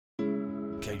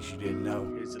case you didn't know.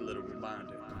 Here's a little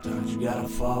reminder. Sometimes you gotta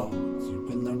fall so you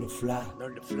can learn to fly.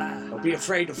 Learn to fly. Don't be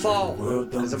afraid to fall,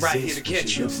 because I'm right here to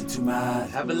catch you.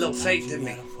 Have a little faith in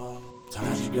me.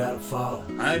 Sometimes you gotta fall.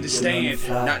 I understand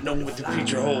not knowing what the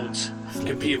future holds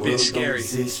can be a bit scary.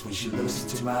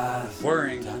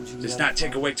 Worrying does not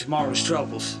take away tomorrow's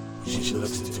troubles.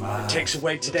 It takes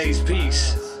away today's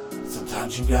peace.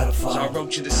 Sometimes you gotta fall. So I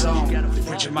wrote you the song to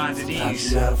put your mind at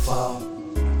ease.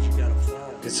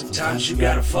 Cause sometimes you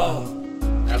gotta fall.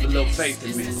 Have a little faith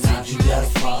in me.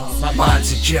 My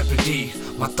mind's in jeopardy,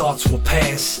 my thoughts will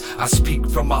pass. I speak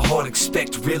from my heart,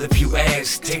 expect real if you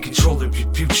ask. Take control of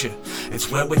your future, it's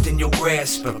well within your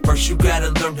grasp. But first you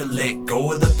gotta learn to let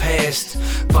go of the past.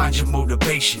 Find your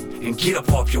motivation and get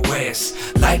up off your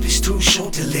ass. Life is too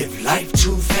short to live life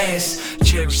too fast.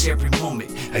 Cherish every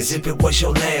moment as if it was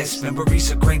your last.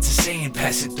 Memories are grains of sand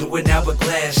passing through an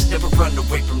hourglass. Never run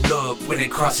away from love when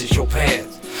it crosses your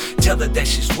path. Tell her that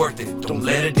she's worth it, don't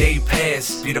let a day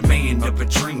pass. Be the man of her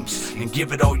dreams and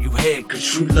give it all you had. Cause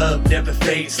true love never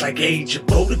fades like age of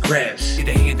photographs. Get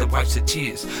a hand that wipes her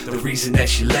tears, the reason that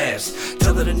she laughs.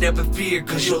 Tell her to never fear,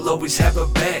 cause you'll always have her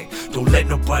back. Don't let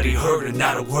nobody hurt her,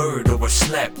 not a word or a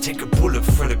slap. Take a bullet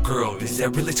for the girl, is that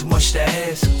really too much to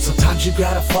ask? Sometimes you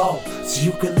gotta fall so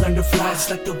you can learn to fly. It's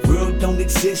like the world don't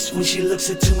exist when she looks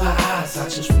into my eyes. I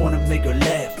just wanna make her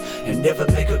laugh and never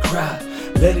make her cry.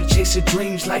 Let her chase her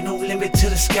dreams like no limit to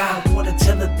the sky. I wanna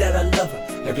tell her that I love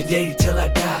her every day till I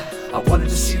die. I want her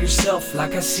to see herself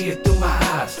like I see her through my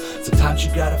eyes. Sometimes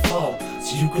you gotta fall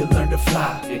so you can learn to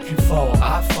fly. If you fall,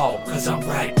 I fall, cause I'm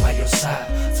right by your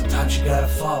side. Sometimes you gotta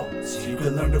fall so you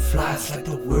can learn to fly. It's like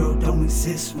the world don't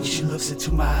exist when she looks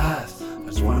into my eyes. I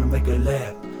just wanna make her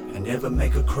laugh and never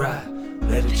make her cry.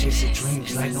 Let her chase her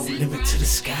dreams like no limit to the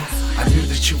sky. I knew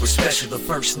that you were special the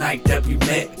first night that we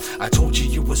met. I told you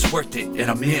you was worth it,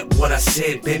 and I meant what I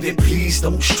said. Baby, please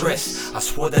don't stress, I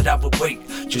swore that I would wait.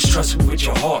 Just trust me with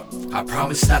your heart, I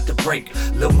promise not to break.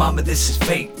 Lil' mama, this is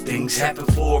fate, things happen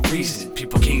for a reason.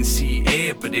 People can't see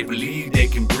air, but they believe they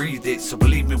can breathe it. So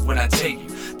believe me when I tell you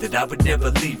that I would never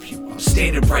leave you. I'm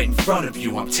standing right in front of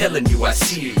you, I'm telling you I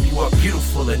see you. You are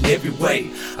beautiful in every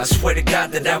way. I swear to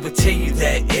God that I would tell you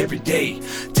that every day.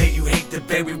 Tell you hate the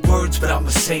very words, but I'ma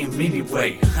say them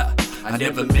anyway. I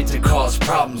never meant to cause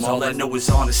problems, all I know is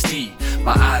honesty.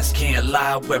 My eyes can't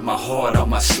lie, wear my heart on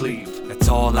my sleeve. That's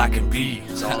all I can be,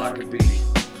 That's all I can be.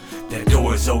 That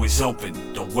door is always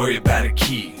open, don't worry about a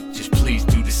key. Just please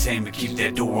do the same and keep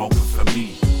that door open for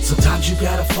me. Sometimes you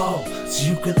gotta fall so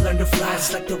you can learn to fly.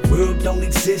 It's like the world don't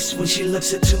exist when she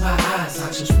looks into my eyes. I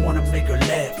just wanna make her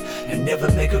laugh and never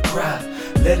make her cry.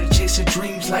 Let her chase her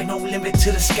dreams like no limit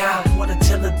to the sky. I wanna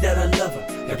tell her that I love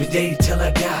her every day till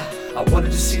I die. I want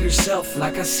her to see herself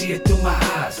like I see it through my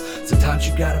eyes. Sometimes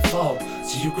you gotta fall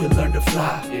so you can learn to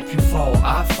fly. If you fall,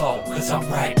 I fall, cause I'm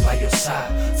right by your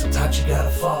side. Sometimes you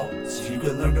gotta fall so you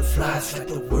can learn to fly. It's like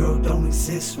the world don't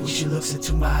exist when she looks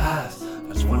into my eyes.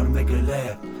 I just wanna make her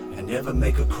laugh and never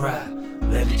make her cry.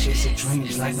 Let her chase her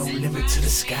dreams like no limit to the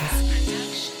sky.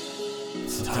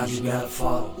 Sometimes you gotta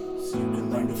fall so you can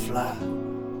learn to fly.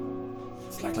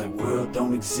 It's like the world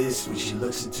don't exist when she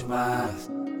looks into my eyes.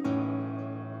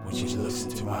 When she looks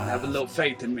into my eyes. Have a little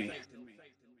faith in me.